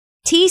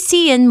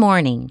TCN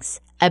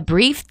Mornings, a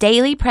brief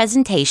daily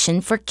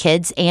presentation for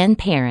kids and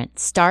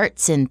parents,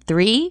 starts in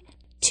 3,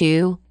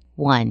 2,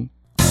 1.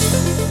 The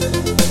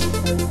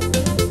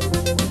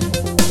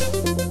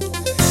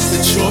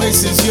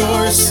choice is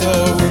yours,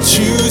 so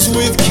choose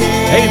with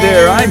care. Hey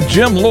there, I'm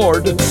Jim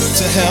Lord. To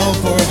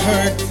help or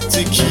hurt,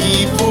 to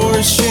keep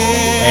or share.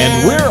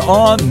 And we're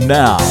on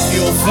now.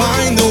 You'll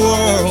find the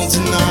world's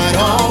not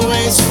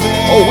always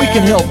fair. Oh, we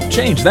can help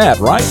change that,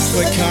 right?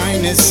 But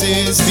kindness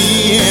is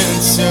the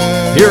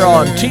answer. Here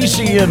on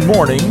TCN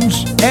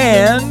Mornings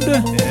and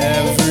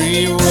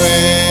everywhere.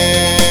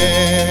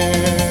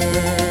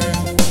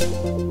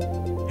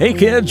 Hey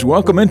kids,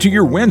 welcome into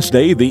your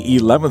Wednesday, the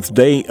 11th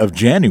day of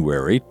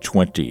January,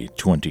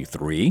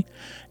 2023.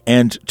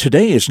 And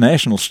today is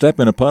National Step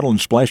in a Puddle and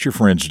Splash Your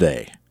Friends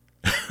Day.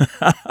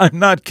 I'm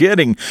not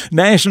kidding.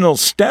 National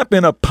Step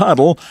in a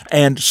Puddle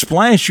and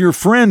Splash Your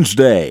Friends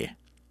Day.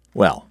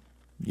 Well,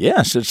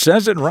 yes, it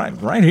says it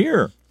right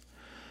here.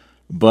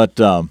 But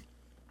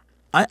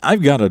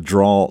I've got to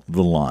draw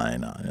the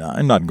line.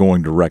 I'm not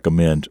going to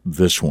recommend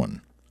this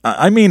one.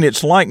 I mean,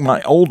 it's like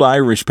my old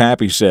Irish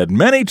pappy said,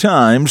 many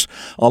times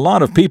a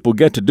lot of people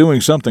get to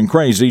doing something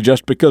crazy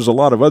just because a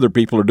lot of other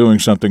people are doing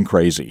something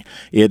crazy.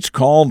 It's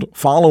called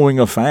following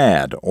a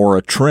fad or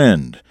a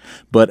trend.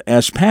 But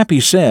as Pappy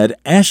said,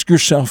 ask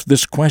yourself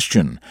this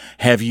question.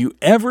 Have you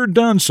ever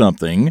done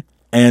something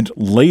and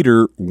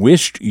later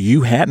wished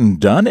you hadn't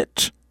done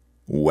it?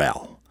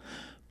 Well,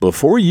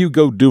 before you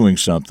go doing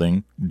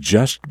something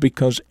just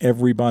because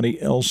everybody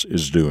else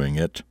is doing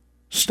it,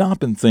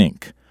 stop and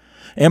think.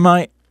 Am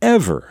I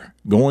ever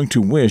going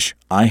to wish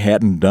I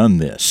hadn't done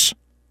this?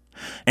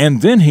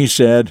 And then he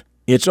said,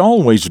 it's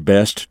always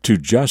best to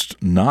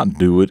just not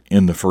do it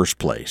in the first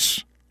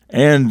place.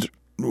 And,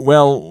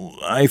 well,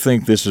 I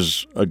think this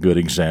is a good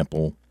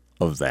example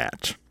of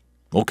that.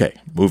 Okay,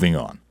 moving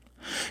on.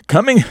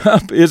 Coming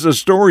up is a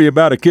story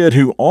about a kid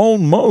who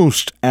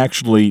almost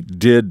actually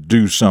did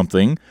do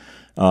something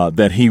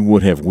that he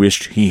would have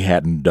wished he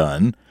hadn't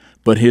done,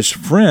 but his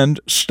friend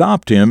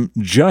stopped him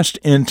just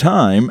in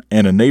time,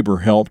 and a neighbor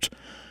helped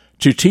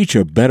to teach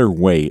a better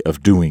way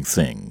of doing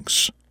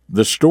things.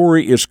 The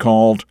story is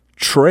called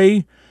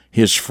Trey,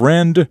 His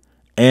Friend,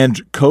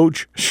 and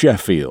Coach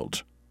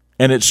Sheffield,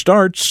 and it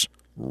starts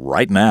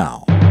right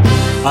now.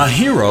 A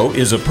hero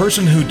is a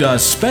person who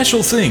does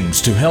special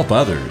things to help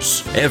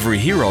others. Every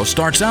hero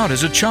starts out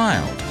as a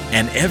child,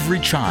 and every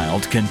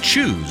child can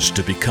choose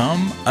to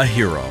become a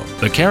hero.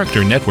 The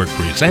Character Network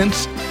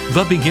presents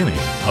The Beginning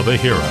of a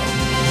Hero.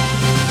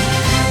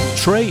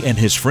 Trey and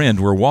his friend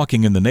were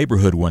walking in the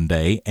neighborhood one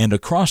day, and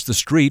across the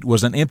street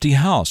was an empty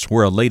house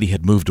where a lady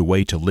had moved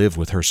away to live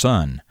with her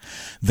son.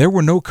 There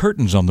were no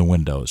curtains on the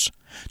windows.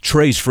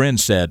 Trey's friend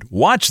said,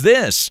 "Watch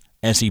this,"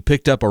 as he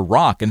picked up a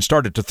rock and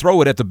started to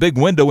throw it at the big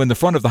window in the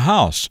front of the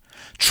house.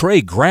 Trey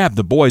grabbed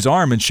the boy's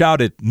arm and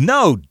shouted,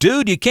 "No,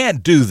 dude, you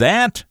can't do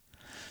that."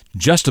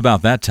 Just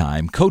about that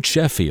time, Coach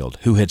Sheffield,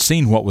 who had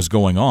seen what was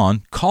going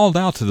on, called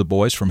out to the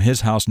boys from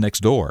his house next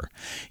door.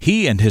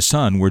 He and his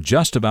son were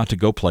just about to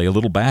go play a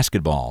little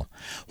basketball.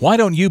 "Why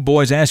don't you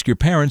boys ask your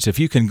parents if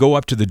you can go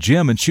up to the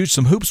gym and shoot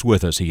some hoops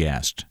with us?" he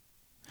asked.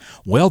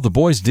 Well, the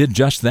boys did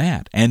just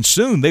that, and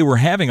soon they were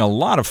having a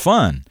lot of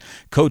fun.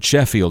 Coach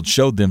Sheffield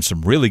showed them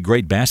some really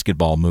great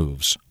basketball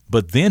moves.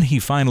 But then he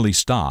finally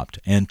stopped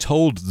and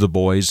told the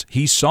boys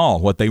he saw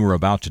what they were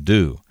about to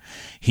do.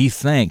 He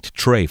thanked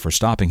Trey for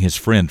stopping his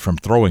friend from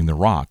throwing the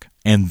rock,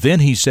 and then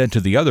he said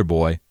to the other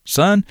boy,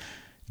 "Son,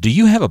 do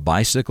you have a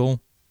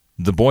bicycle?"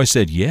 The boy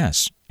said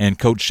yes, and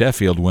Coach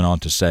Sheffield went on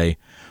to say,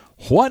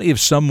 "What if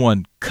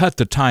someone cut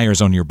the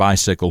tires on your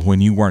bicycle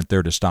when you weren't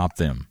there to stop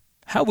them?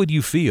 How would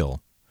you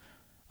feel?"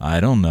 "I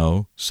don't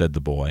know," said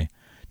the boy.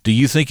 "Do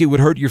you think it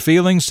would hurt your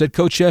feelings?" said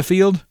Coach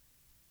Sheffield.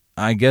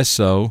 "I guess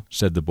so,"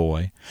 said the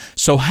boy.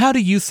 "So how do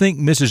you think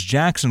Mrs.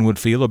 Jackson would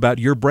feel about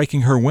your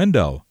breaking her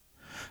window?"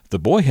 The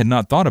boy had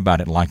not thought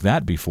about it like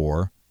that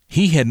before.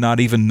 He had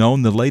not even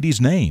known the lady's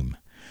name.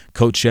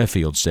 Coach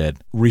Sheffield said,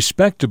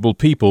 "Respectable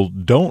people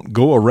don't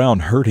go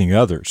around hurting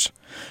others."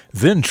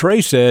 Then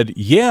Trey said,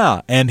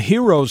 "Yeah, and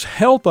heroes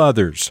help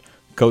others."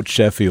 Coach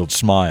Sheffield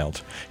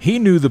smiled. He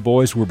knew the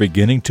boys were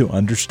beginning to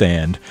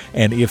understand,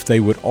 and if they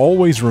would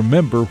always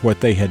remember what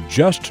they had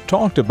just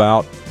talked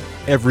about,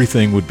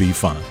 everything would be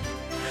fine.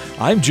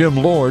 I'm Jim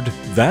Lord.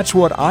 That's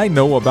what I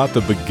know about the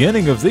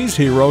beginning of these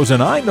heroes,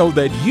 and I know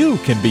that you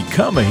can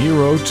become a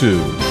hero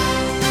too.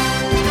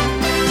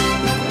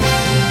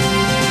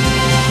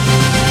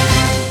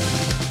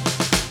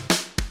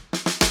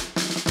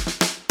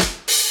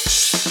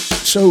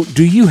 So,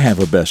 do you have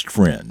a best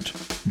friend?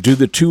 Do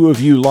the two of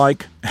you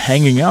like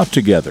hanging out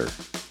together?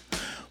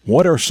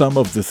 What are some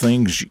of the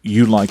things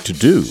you like to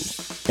do?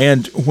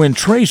 And when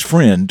Trey's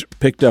friend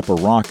picked up a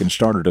rock and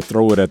started to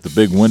throw it at the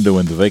big window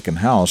in the vacant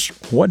house,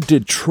 what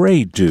did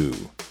Trey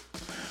do?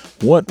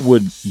 What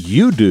would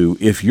you do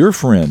if your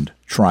friend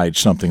tried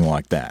something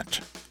like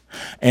that?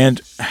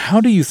 And how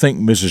do you think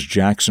Mrs.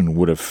 Jackson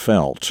would have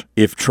felt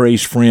if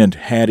Trey's friend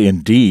had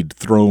indeed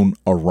thrown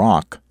a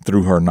rock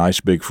through her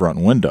nice big front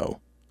window?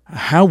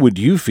 How would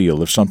you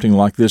feel if something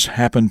like this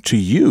happened to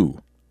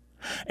you?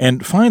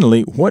 And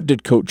finally, what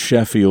did Coach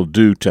Sheffield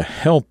do to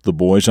help the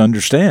boys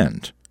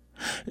understand?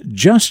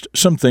 Just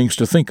some things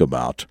to think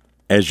about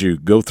as you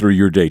go through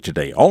your day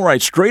today. All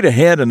right, straight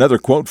ahead, another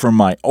quote from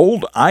my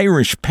old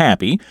Irish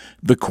pappy,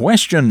 the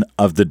question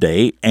of the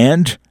day,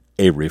 and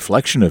a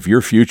reflection of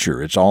your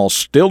future. It's all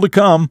still to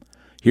come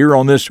here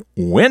on this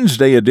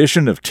Wednesday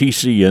edition of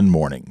TCN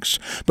Mornings.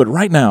 But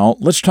right now,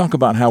 let's talk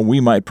about how we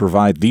might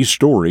provide these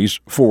stories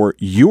for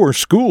your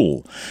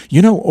school.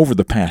 You know, over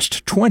the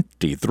past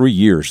 23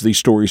 years, these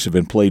stories have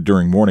been played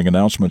during morning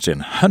announcements in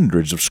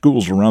hundreds of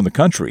schools around the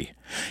country.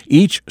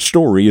 Each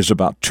story is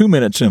about 2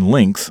 minutes in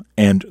length,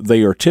 and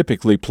they are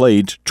typically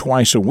played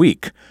twice a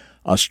week.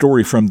 A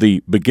story from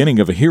the beginning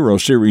of a hero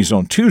series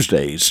on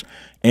Tuesdays,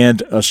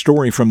 and a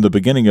story from the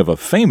beginning of a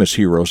famous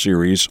hero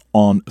series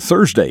on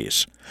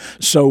Thursdays.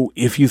 So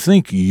if you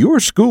think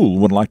your school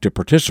would like to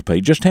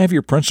participate, just have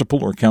your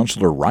principal or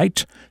counselor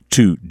write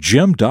to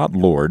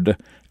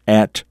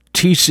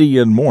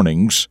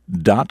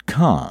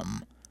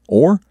jim.lord@tcnmornings.com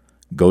or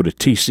go to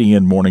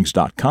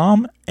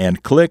tcnmornings.com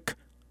and click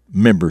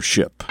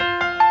Membership.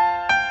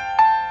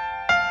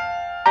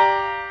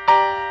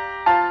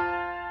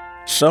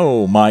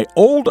 So, my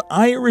old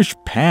Irish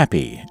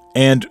pappy,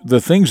 and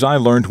the things I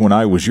learned when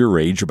I was your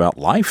age about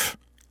life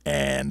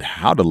and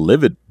how to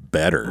live it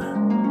better.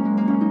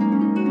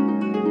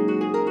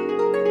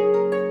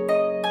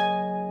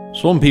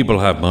 Some people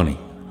have money,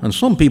 and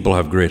some people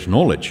have great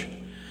knowledge.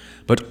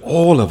 But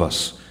all of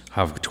us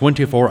have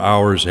 24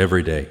 hours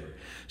every day,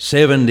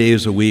 7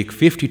 days a week,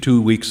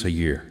 52 weeks a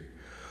year.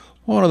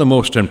 One of the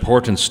most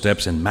important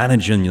steps in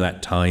managing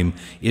that time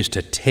is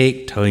to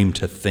take time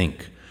to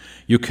think.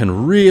 You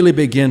can really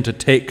begin to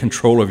take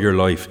control of your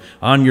life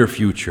and your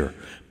future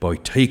by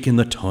taking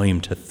the time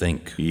to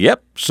think.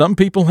 Yep, some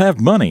people have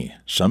money,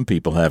 some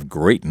people have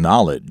great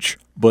knowledge,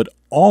 but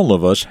all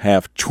of us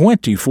have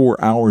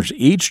 24 hours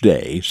each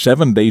day,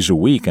 7 days a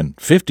week, and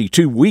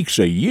 52 weeks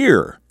a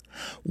year.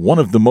 One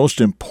of the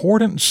most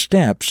important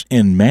steps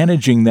in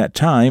managing that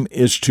time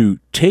is to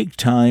take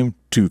time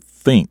to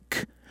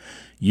think.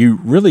 You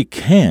really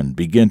can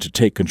begin to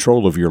take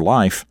control of your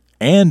life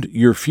and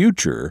your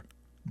future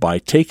by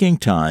taking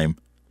time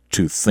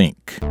to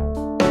think.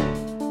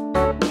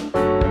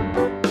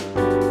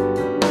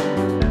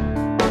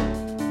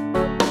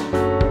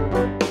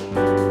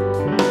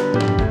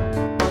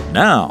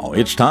 Now,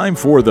 it's time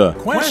for the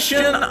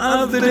Question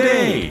of the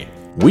Day.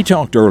 We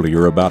talked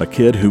earlier about a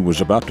kid who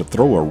was about to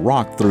throw a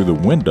rock through the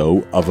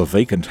window of a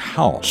vacant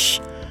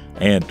house.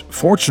 And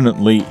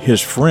fortunately,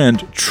 his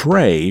friend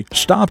Trey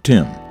stopped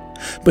him.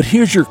 But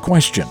here's your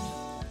question.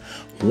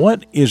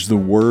 What is the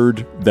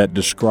word that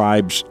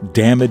describes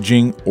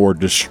damaging or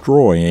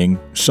destroying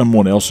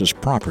someone else's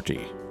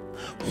property?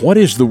 What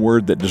is the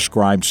word that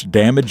describes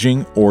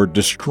damaging or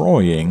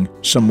destroying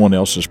someone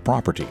else's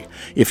property?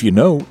 If you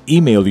know,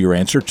 email your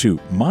answer to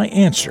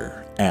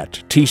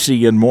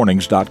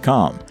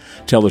myanswer@tcnmornings.com.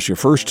 Tell us your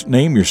first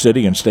name, your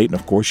city and state, and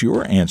of course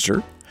your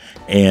answer.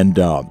 And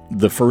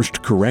the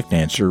first correct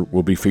answer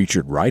will be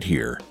featured right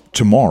here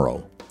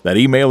tomorrow. That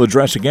email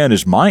address again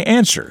is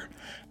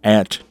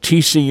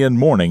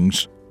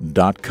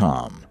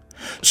myanswer@tcnmornings.com.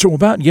 So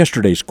about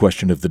yesterday's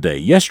question of the day.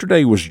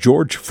 Yesterday was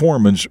George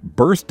Foreman's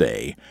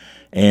birthday,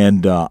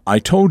 and I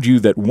told you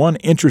that one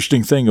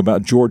interesting thing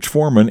about George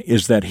Foreman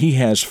is that he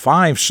has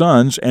 5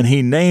 sons, and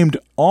he named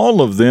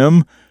all of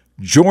them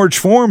George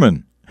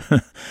Foreman.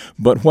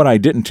 But what I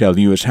didn't tell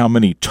you is how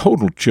many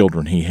total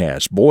children he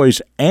has, boys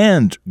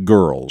and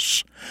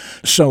girls.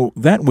 So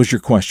that was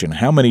your question.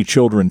 How many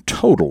children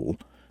total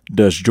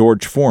does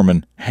George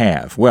Foreman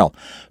have? Well,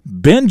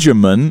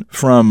 Benjamin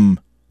from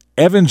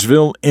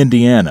Evansville,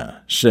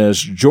 Indiana,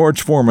 says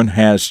George Foreman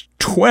has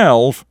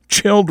 12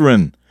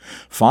 children,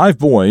 5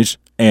 boys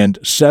and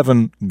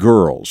 7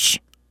 girls.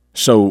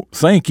 So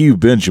thank you,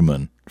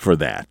 Benjamin, for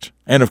that.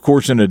 And of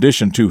course, in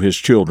addition to his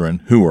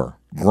children, who are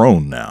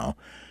grown now,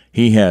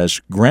 he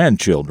has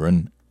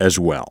grandchildren as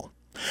well.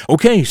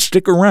 Okay,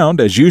 stick around.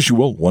 As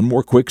usual, one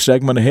more quick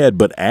segment ahead.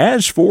 But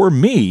as for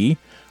me,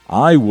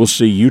 I will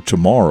see you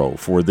tomorrow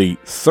for the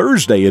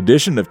Thursday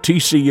edition of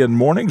TCN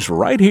Mornings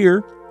right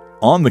here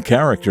on the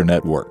Character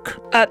Network.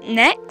 Up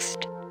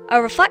next,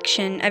 a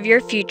reflection of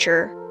your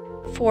future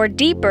for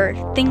deeper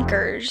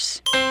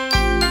thinkers.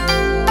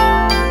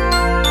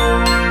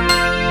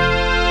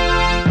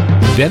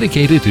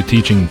 Dedicated to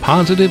teaching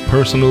positive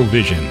personal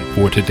vision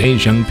for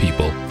today's young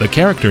people, the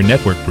Character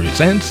Network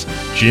presents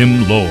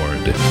Jim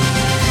Lord.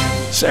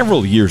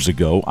 Several years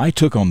ago, I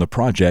took on the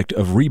project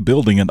of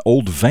rebuilding an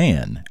old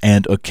van,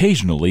 and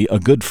occasionally a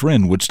good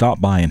friend would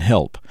stop by and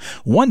help.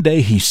 One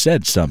day he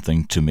said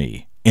something to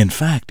me. In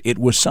fact, it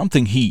was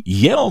something he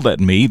yelled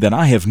at me that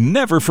I have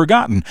never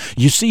forgotten.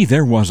 You see,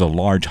 there was a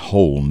large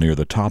hole near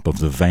the top of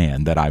the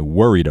van that I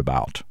worried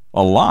about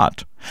a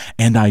lot,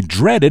 and I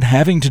dreaded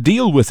having to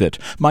deal with it.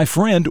 My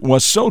friend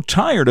was so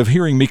tired of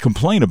hearing me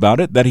complain about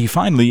it that he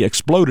finally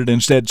exploded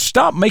and said,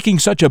 "Stop making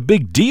such a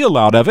big deal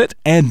out of it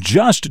and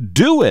just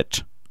do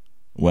it."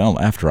 Well,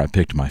 after I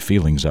picked my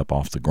feelings up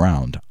off the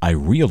ground, I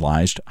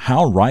realized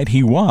how right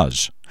he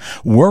was.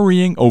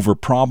 Worrying over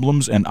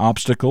problems and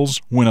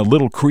obstacles when a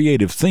little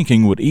creative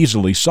thinking would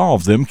easily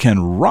solve them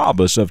can rob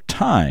us of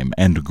time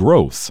and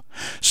growth.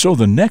 So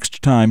the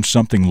next time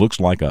something looks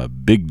like a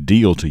big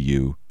deal to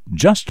you,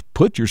 just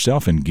put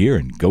yourself in gear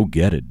and go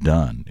get it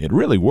done. It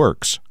really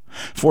works.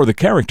 For the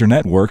Character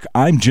Network,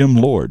 I'm Jim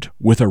Lord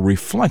with a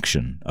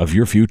reflection of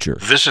your future.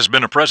 This has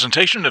been a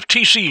presentation of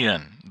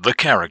TCN, the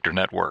Character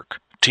Network.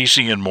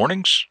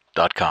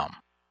 TCNmornings.com.